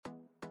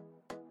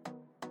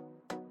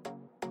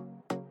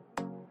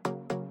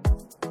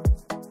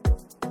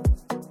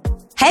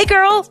Hey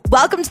girl,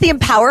 welcome to the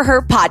Empower Her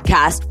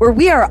podcast, where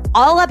we are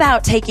all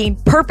about taking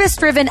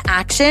purpose-driven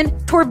action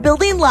toward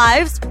building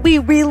lives we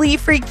really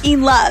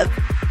freaking love.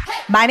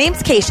 My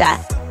name's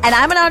Keisha, and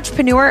I'm an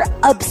entrepreneur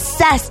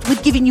obsessed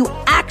with giving you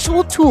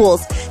actual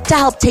tools to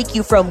help take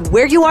you from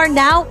where you are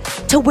now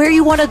to where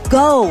you want to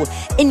go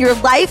in your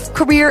life,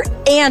 career,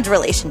 and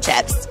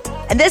relationships.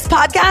 And this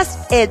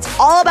podcast, it's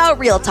all about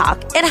real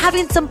talk and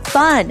having some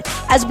fun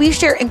as we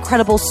share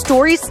incredible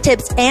stories,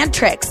 tips, and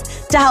tricks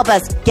to help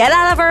us get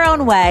out of our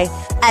own way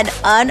and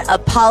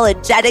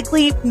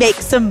unapologetically make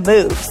some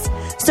moves.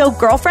 So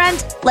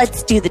girlfriend,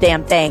 let's do the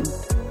damn thing.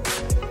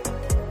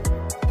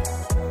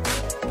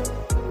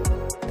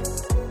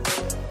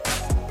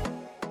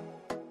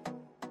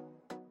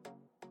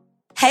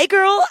 Hey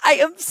girl, I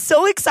am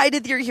so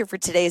excited that you're here for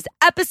today's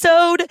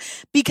episode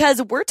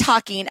because we're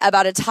talking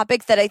about a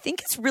topic that I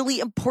think is really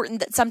important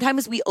that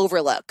sometimes we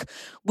overlook,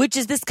 which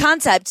is this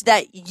concept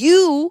that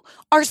you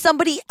are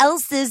somebody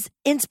else's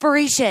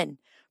inspiration.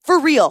 For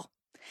real.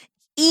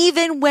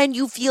 Even when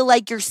you feel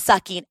like you're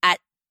sucking at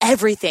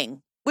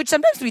everything, which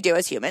sometimes we do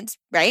as humans,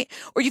 right?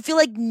 Or you feel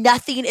like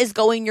nothing is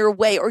going your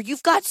way, or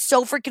you've got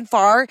so freaking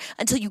far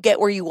until you get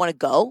where you want to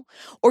go,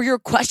 or you're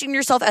questioning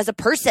yourself as a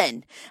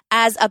person,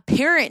 as a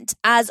parent,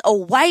 as a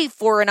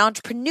wife, or an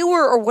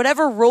entrepreneur, or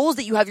whatever roles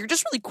that you have. You're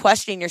just really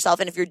questioning yourself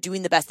and if you're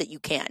doing the best that you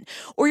can,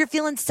 or you're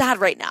feeling sad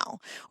right now,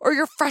 or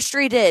you're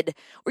frustrated,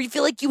 or you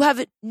feel like you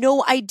have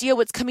no idea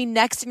what's coming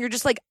next, and you're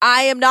just like,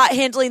 I am not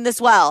handling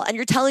this well, and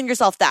you're telling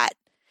yourself that.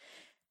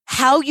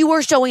 How you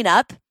are showing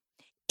up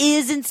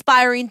is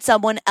inspiring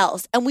someone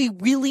else. And we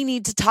really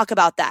need to talk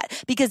about that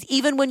because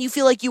even when you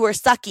feel like you are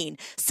sucking,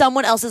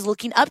 someone else is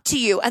looking up to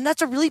you. And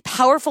that's a really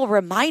powerful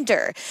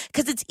reminder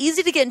because it's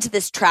easy to get into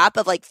this trap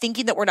of like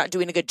thinking that we're not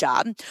doing a good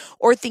job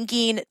or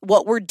thinking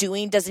what we're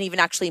doing doesn't even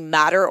actually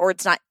matter or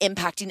it's not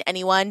impacting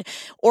anyone,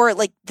 or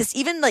like this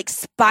even like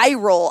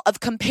spiral of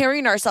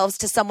comparing ourselves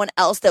to someone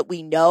else that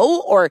we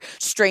know or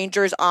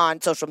strangers on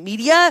social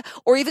media,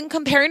 or even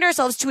comparing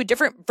ourselves to a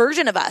different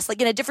version of us,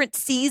 like in a different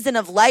season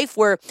of life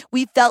where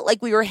we felt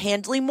like we were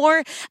handling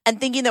more and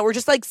thinking that we're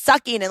just like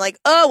sucking and like,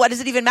 oh, what does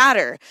it even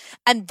matter?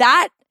 And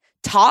that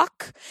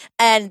talk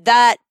and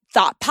that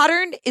thought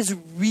pattern is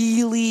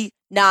really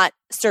not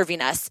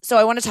serving us. So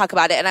I want to talk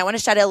about it and I want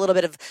to shed a little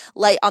bit of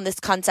light on this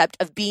concept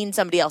of being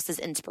somebody else's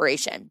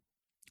inspiration.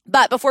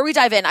 But before we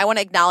dive in, I want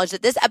to acknowledge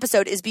that this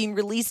episode is being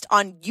released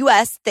on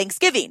U.S.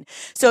 Thanksgiving.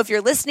 So if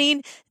you're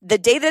listening, the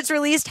day that it's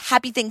released,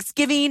 happy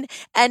Thanksgiving.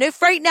 And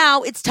if right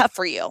now it's tough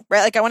for you,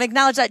 right? Like I want to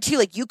acknowledge that too.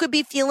 Like you could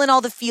be feeling all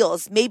the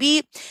feels.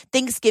 Maybe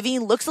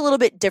Thanksgiving looks a little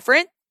bit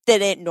different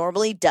than it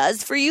normally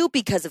does for you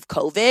because of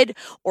COVID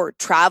or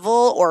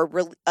travel or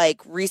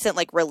recent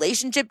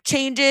relationship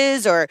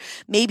changes, or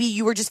maybe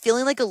you were just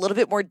feeling like a little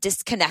bit more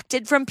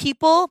disconnected from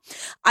people.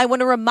 I want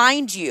to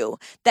remind you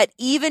that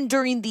even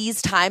during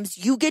these times,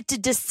 you get to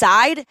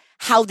decide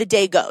how the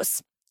day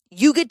goes.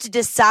 You get to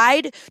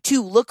decide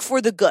to look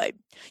for the good.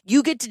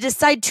 You get to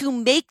decide to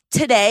make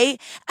today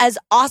as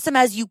awesome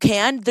as you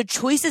can. The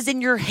choice is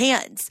in your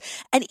hands.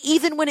 And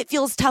even when it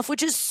feels tough,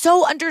 which is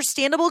so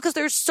understandable because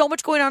there's so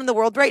much going on in the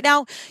world right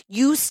now,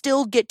 you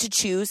still get to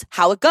choose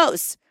how it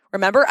goes.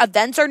 Remember,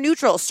 events are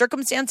neutral,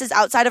 circumstances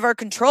outside of our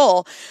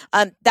control.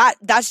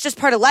 That's just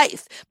part of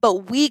life.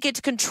 But we get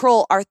to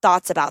control our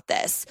thoughts about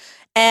this.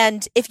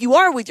 And if you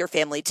are with your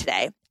family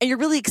today and you're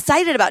really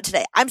excited about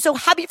today, I'm so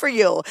happy for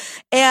you.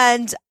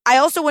 And I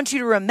also want you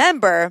to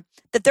remember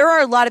that there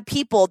are a lot of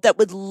people that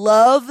would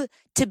love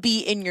to be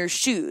in your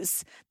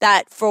shoes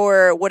that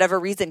for whatever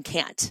reason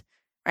can't,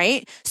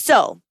 right?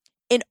 So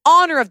in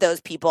honor of those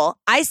people,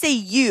 I say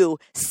you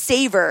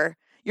savor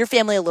your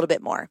family a little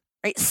bit more,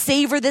 right?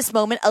 Savor this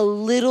moment a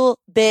little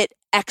bit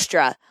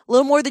extra, a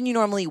little more than you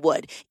normally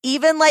would.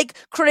 Even like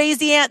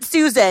crazy Aunt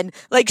Susan,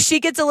 like she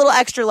gets a little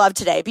extra love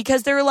today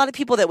because there are a lot of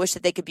people that wish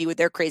that they could be with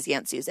their crazy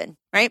Aunt Susan,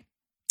 right?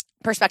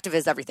 Perspective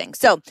is everything.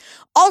 So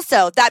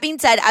also, that being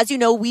said, as you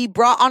know, we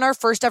brought on our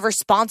first ever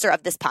sponsor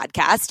of this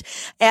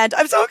podcast. And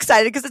I'm so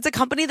excited because it's a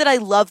company that I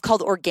love called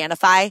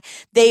Organifi.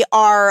 They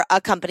are a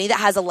company that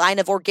has a line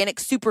of organic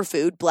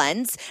superfood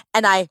blends.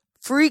 And I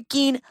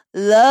freaking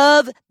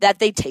love that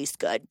they taste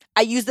good.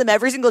 I use them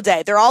every single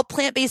day. They're all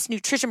plant-based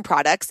nutrition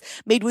products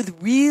made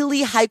with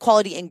really high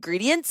quality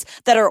ingredients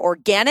that are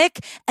organic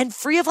and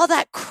free of all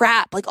that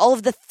crap, like all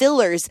of the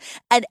fillers,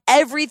 and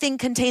everything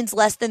contains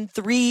less than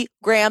 3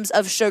 grams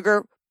of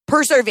sugar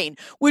per serving,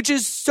 which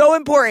is so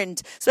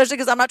important, especially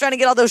because I'm not trying to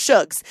get all those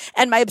shugs.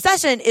 And my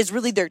obsession is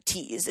really their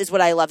teas is what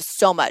I love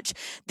so much.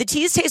 The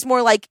teas taste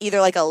more like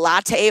either like a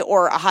latte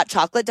or a hot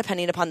chocolate,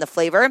 depending upon the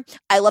flavor.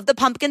 I love the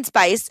pumpkin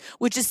spice,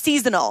 which is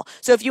seasonal.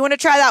 So if you want to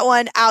try that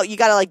one out, you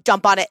got to like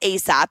jump on it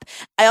ASAP.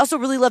 I also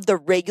really love the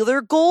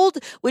regular gold,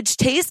 which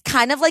tastes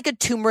kind of like a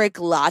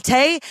turmeric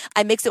latte.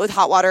 I mix it with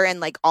hot water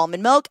and like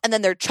almond milk. And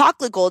then their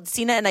chocolate gold,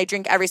 Cena and I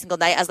drink every single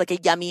night as like a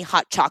yummy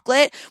hot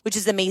chocolate, which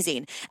is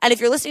amazing. And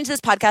if you're listening to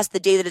this podcast the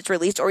day that it's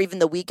released or even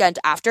the weekend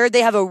after,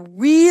 they have a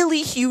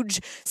really huge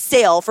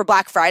sale for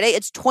Black Friday.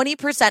 It's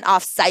 20%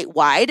 off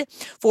site-wide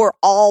for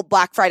all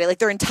Black Friday, like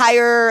their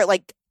entire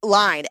like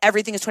line,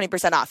 everything is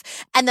 20% off.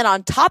 And then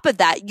on top of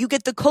that, you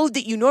get the code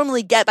that you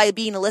normally get by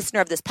being a listener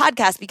of this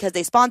podcast because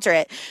they sponsor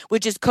it,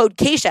 which is code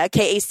KACIA,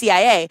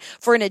 KACIA,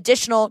 for an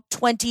additional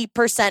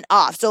 20%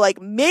 off. So like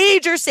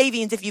major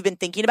savings if you've been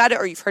thinking about it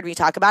or you've heard me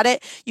talk about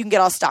it, you can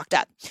get all stocked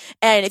up.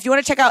 And if you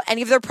want to check out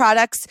any of their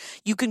products,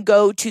 you can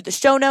go to the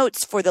show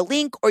notes for the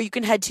link, or you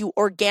can head to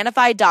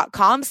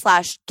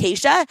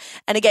Organifi.com/KACIA.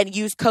 And again,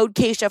 use code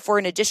KACIA for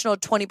an additional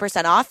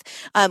 20% off,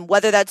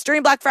 whether that's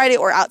during Black Friday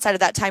or outside of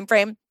that time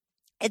frame.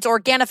 It's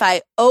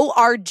Organifi,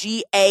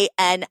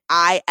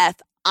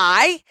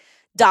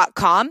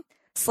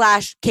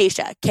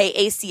 ORGANIFI.com/KACIA,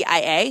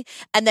 KACIA,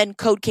 and then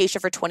code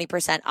KACIA for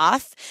 20%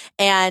 off.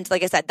 And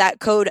like I said, that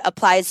code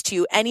applies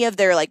to any of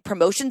their like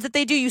promotions that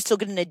they do. You still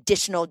get an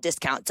additional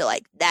discount. So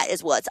like that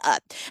is what's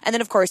up. And then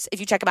of course, if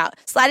you check them out,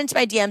 slide into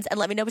my DMs and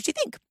let me know what you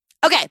think.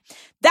 Okay,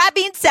 that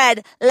being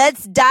said,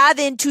 let's dive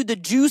into the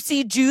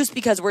juicy juice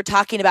because we're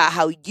talking about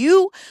how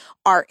you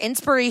are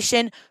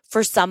inspiration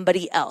for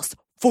somebody else.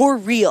 For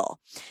real.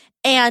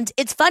 And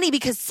it's funny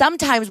because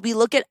sometimes we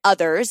look at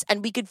others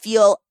and we could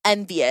feel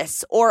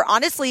envious or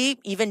honestly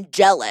even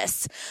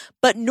jealous.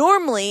 But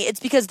normally it's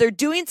because they're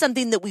doing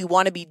something that we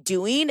want to be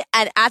doing.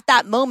 And at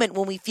that moment,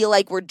 when we feel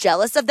like we're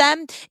jealous of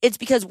them, it's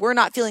because we're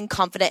not feeling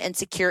confident and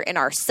secure in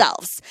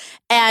ourselves.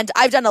 And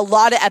I've done a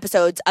lot of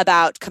episodes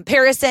about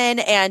comparison.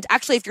 And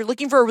actually, if you're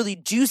looking for a really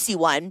juicy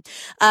one,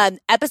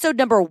 episode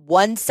number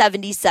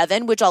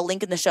 177, which I'll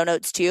link in the show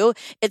notes too,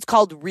 it's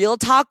called Real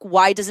Talk.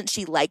 Why doesn't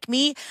she like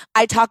me?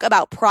 I talk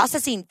about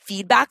processing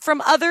feedback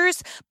from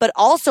others, but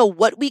also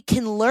what we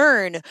can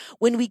learn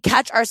when we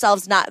catch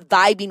ourselves not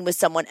vibing with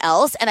someone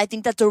else. And I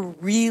think that's a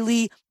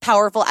really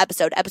powerful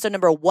episode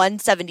number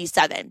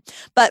 177.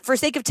 But for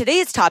sake of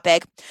today's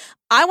topic,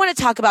 I want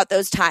to talk about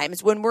those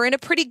times when we're in a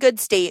pretty good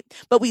state,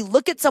 but we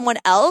look at someone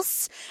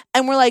else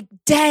and we're like,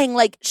 dang,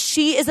 like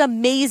she is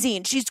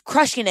amazing. She's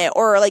crushing it.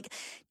 Or like,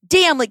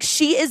 damn, like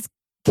she is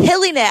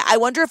killing it. I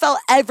wonder if I'll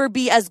ever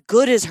be as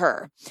good as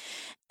her.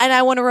 And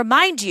I want to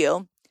remind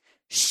you,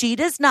 she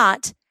does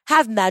not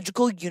have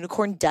magical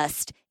unicorn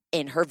dust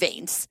in her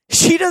veins.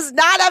 She does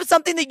not have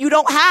something that you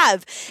don't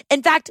have.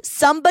 In fact,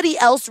 somebody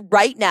else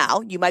right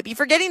now, you might be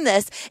forgetting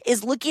this,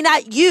 is looking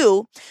at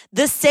you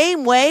the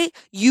same way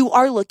you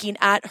are looking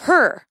at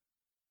her.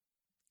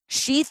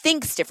 She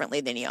thinks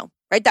differently than you,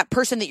 right? That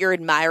person that you're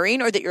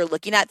admiring or that you're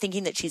looking at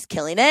thinking that she's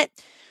killing it,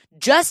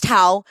 just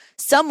how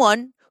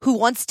someone who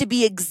wants to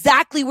be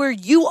exactly where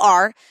you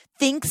are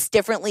thinks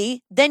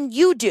differently than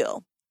you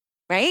do.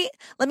 Right?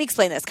 Let me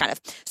explain this kind of.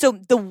 So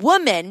the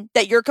woman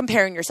that you're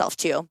comparing yourself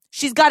to,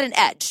 she's got an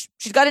edge.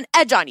 She's got an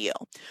edge on you,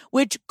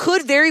 which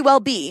could very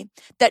well be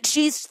that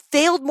she's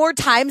failed more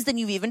times than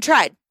you've even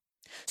tried.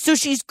 So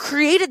she's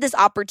created this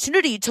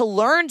opportunity to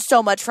learn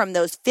so much from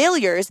those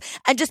failures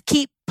and just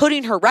keep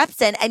putting her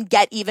reps in and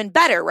get even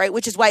better, right?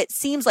 Which is why it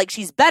seems like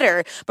she's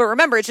better. But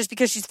remember, it's just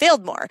because she's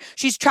failed more.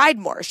 She's tried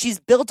more.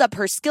 She's built up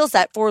her skill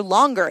set for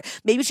longer.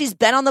 Maybe she's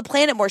been on the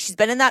planet more. She's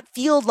been in that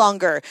field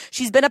longer.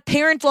 She's been a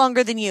parent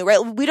longer than you, right?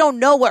 We don't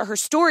know what her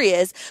story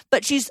is,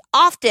 but she's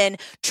often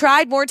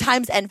tried more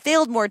times and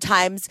failed more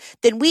times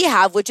than we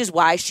have, which is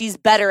why she's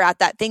better at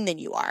that thing than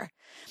you are.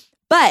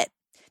 But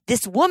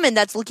this woman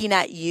that's looking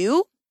at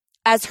you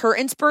as her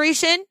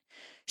inspiration,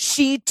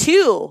 she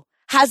too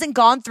hasn't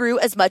gone through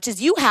as much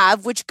as you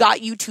have, which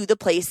got you to the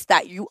place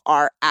that you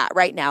are at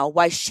right now,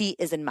 why she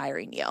is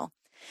admiring you.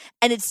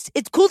 And it's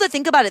cool to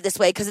think about it this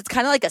way because it's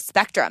kind of like a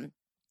spectrum.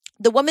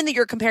 The woman that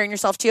you're comparing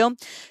yourself to,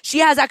 she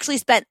has actually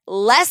spent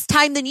less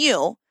time than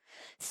you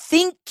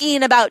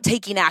thinking about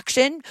taking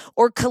action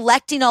or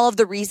collecting all of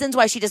the reasons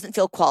why she doesn't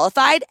feel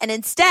qualified. And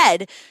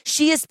instead,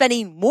 she is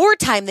spending more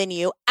time than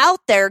you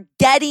out there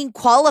getting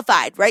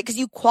qualified, right? Because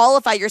you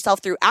qualify yourself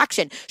through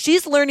action.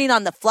 She's learning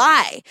on the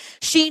fly.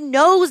 She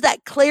knows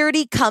that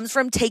clarity comes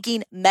from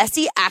taking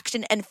messy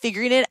action and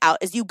figuring it out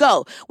as you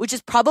go, which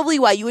is probably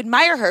why you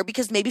admire her,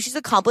 because maybe she's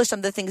accomplished some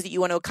of the things that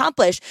you want to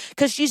accomplish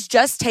because she's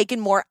just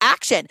taken more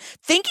action.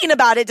 Thinking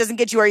about it doesn't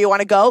get you where you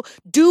want to go.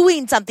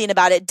 Doing something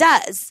about it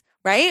does.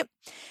 Right?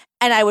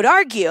 And I would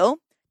argue,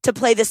 to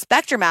play the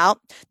spectrum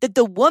out, that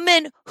the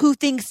woman who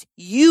thinks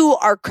you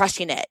are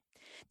crushing it,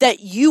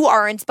 that you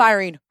are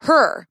inspiring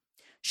her,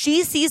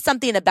 she sees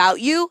something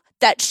about you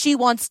that she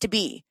wants to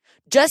be,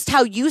 just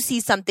how you see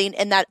something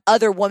in that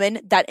other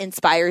woman that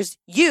inspires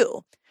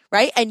you,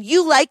 right? And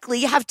you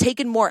likely have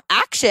taken more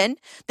action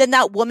than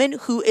that woman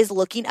who is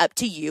looking up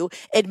to you,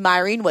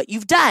 admiring what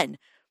you've done.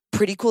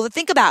 Pretty cool to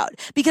think about,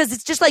 because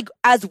it's just like,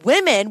 as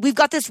women, we've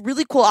got this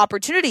really cool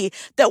opportunity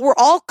that we're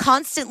all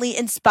constantly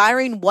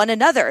inspiring one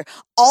another.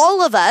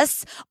 All of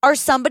us are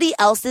somebody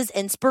else's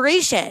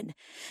inspiration.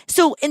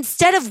 So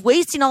instead of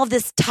wasting all of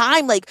this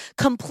time, like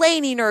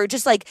complaining or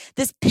just like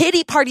this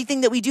pity party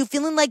thing that we do,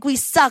 feeling like we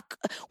suck,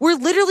 we're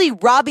literally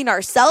robbing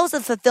ourselves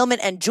of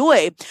fulfillment and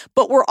joy,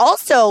 but we're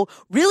also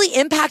really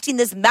impacting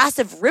this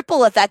massive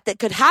ripple effect that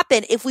could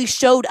happen if we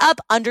showed up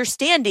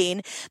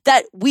understanding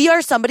that we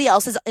are somebody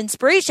else's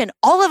inspiration. inspiration.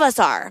 All of us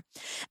are.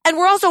 And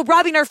we're also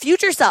robbing our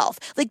future self,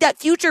 like that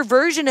future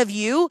version of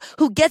you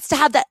who gets to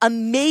have that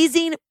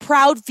amazing,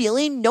 proud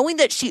feeling knowing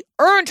that she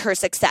earned her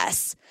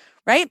success.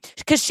 Right?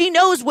 Because she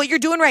knows what you're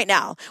doing right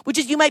now, which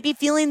is you might be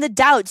feeling the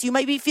doubts. You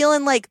might be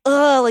feeling like,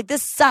 like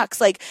this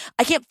sucks. Like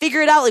I can't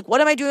figure it out. Like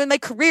what am I doing with my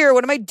career?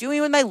 What am I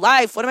doing with my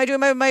life? What am I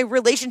doing with my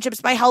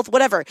relationships, my health,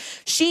 whatever.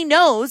 She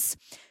knows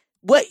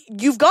what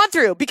you've gone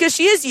through because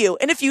she is you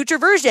in a future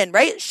version,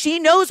 right? She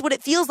knows what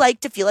it feels like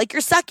to feel like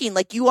you're sucking,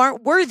 like you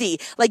aren't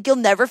worthy, like you'll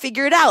never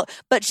figure it out.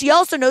 But she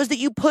also knows that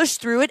you push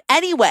through it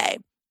anyway.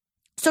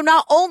 So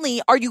not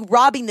only are you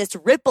robbing this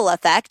ripple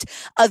effect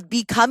of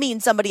becoming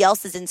somebody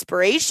else's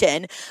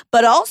inspiration,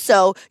 but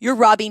also you're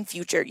robbing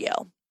future you.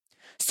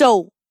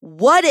 So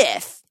what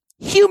if,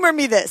 humor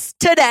me this,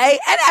 today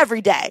and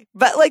every day,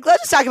 but like,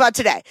 let's just talk about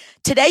today.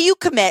 Today you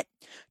commit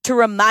to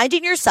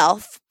reminding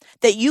yourself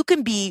that you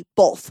can be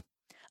both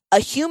a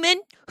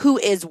human who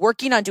is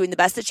working on doing the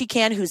best that she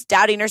can, who's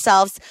doubting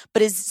herself,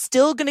 but is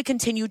still going to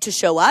continue to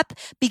show up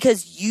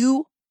because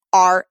you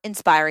are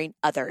inspiring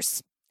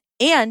others.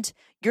 And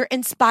you're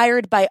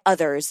inspired by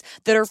others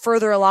that are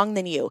further along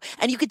than you.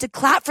 And you get to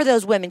clap for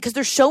those women because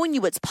they're showing you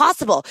what's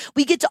possible.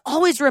 We get to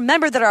always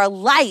remember that our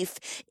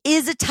life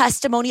is a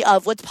testimony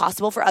of what's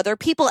possible for other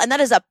people. And that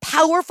is a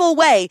powerful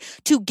way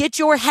to get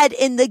your head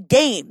in the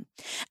game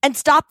and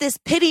stop this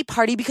pity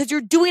party because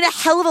you're doing a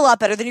hell of a lot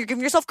better than you're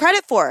giving yourself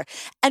credit for.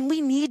 And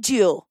we need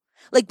you.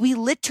 Like we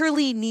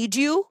literally need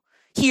you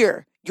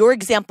here, your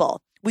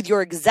example. With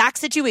your exact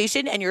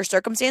situation and your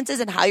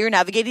circumstances and how you're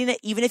navigating it,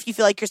 even if you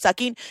feel like you're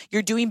sucking,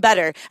 you're doing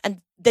better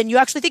than you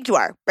actually think you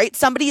are, right?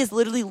 Somebody is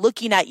literally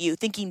looking at you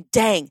thinking,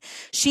 dang,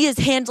 she is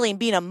handling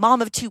being a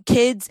mom of 2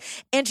 kids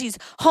and she's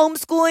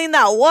homeschooling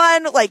that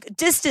one, like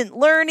distant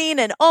learning.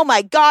 And oh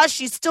my gosh,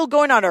 she's still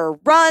going on her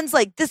runs.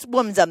 Like this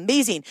woman's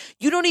amazing.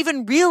 You don't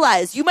even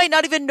realize, you might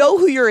not even know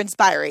who you're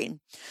inspiring.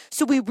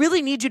 So we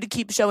really need you to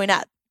keep showing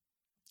up.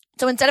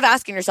 So instead of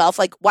asking yourself,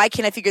 like, why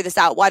can't I figure this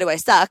out? Why do I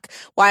suck?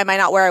 Why am I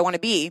not where I want to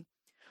be?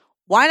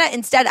 Why not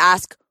instead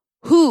ask,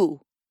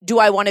 who do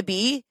I want to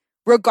be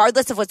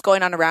regardless of what's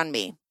going on around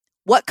me?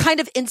 What kind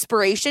of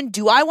inspiration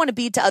do I want to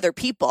be to other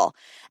people?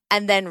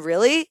 And then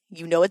really,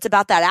 it's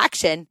about that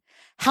action.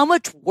 How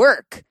much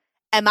work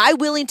am I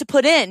willing to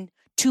put in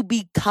to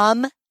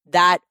become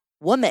that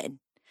woman?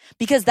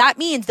 Because that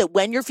means that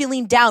when you're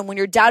feeling down, when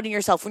you're doubting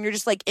yourself, when you're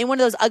just like in one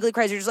of those ugly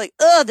cries, you're just like,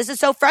 this is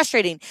so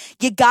frustrating.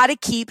 You got to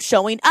keep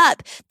showing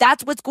up.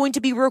 That's what's going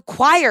to be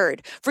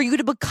required for you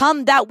to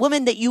become that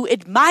woman that you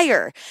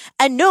admire.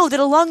 And know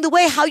that along the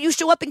way, how you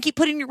show up and keep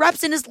putting your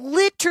reps in is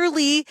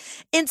literally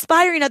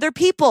inspiring other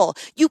people.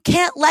 You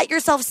can't let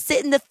yourself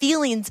sit in the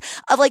feelings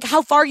of like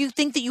how far you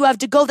think that you have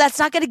to go. That's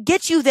not going to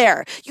get you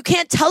there. You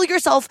can't tell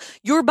yourself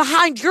you're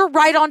behind. You're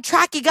right on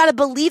track. You got to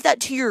believe that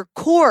to your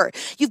core.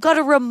 You've got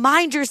to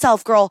remind yourself,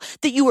 girl,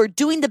 that you are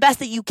doing the best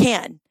that you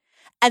can.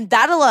 And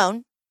that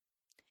alone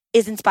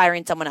is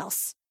inspiring someone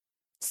else.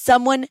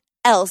 Someone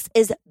else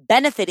is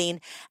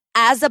benefiting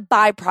as a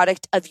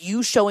byproduct of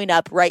you showing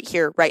up right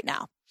here, right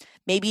now.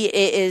 Maybe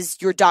it is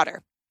your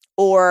daughter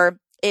or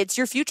it's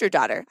your future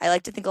daughter. I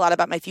like to think a lot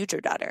about my future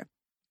daughter.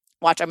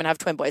 Watch, I'm going to have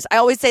twin boys. I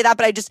always say that,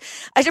 but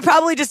I should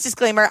probably just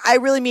disclaimer. I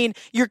really mean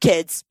your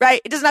kids,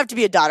 right? It doesn't have to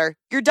be a daughter,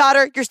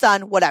 your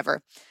son,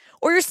 whatever,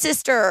 or your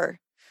sister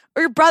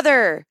or your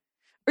brother,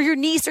 or your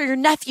niece or your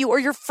nephew or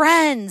your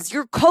friends,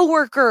 your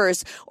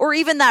coworkers, or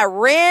even that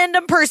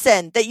random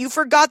person that you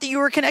forgot that you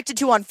were connected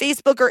to on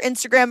Facebook or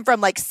Instagram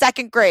from like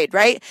 2nd grade,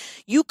 right?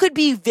 You could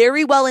be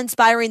very well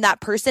inspiring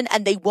that person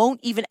and they won't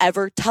even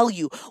ever tell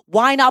you.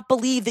 Why not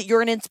believe that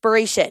you're an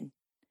inspiration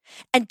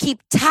and keep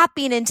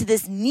tapping into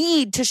this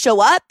need to show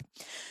up?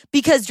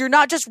 Because you're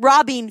not just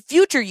robbing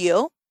future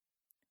you,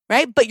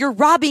 right? But you're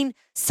robbing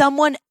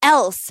someone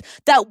else,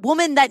 that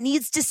woman that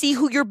needs to see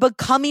who you're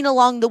becoming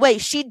along the way.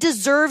 She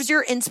deserves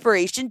your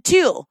inspiration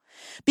too,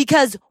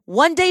 because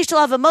one day she'll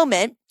have a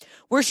moment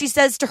where she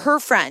says to her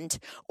friend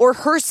or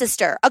her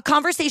sister, a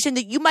conversation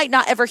that you might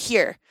not ever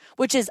hear,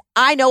 which is,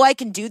 I know I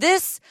can do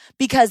this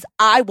because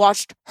I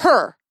watched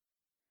her.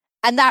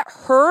 And that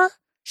her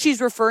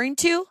she's referring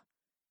to,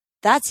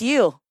 that's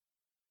you.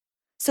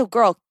 So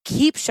girl,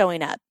 keep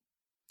showing up.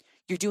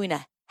 You're doing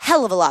a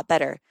hell of a lot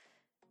better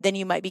than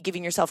you might be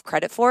giving yourself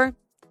credit for.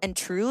 And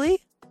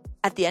truly,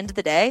 at the end of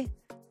the day,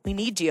 we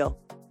need you.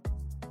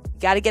 You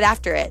got to get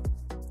after it.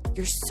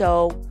 You're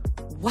so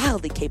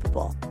wildly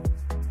capable.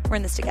 We're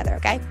in this together,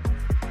 okay?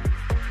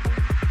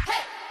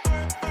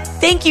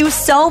 Thank you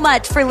so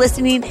much for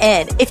listening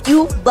in. If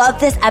you love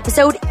this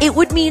episode, it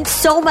would mean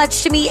so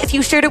much to me if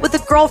you shared it with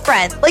a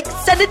girlfriend. Like,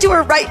 send it to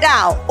her right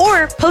now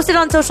or post it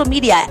on social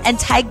media and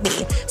tag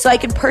me so I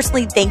can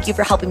personally thank you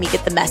for helping me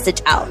get the message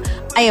out.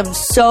 I am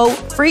so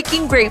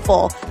freaking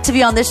grateful to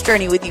be on this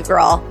journey with you,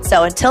 girl.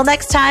 So until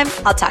next time,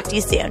 I'll talk to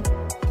you soon.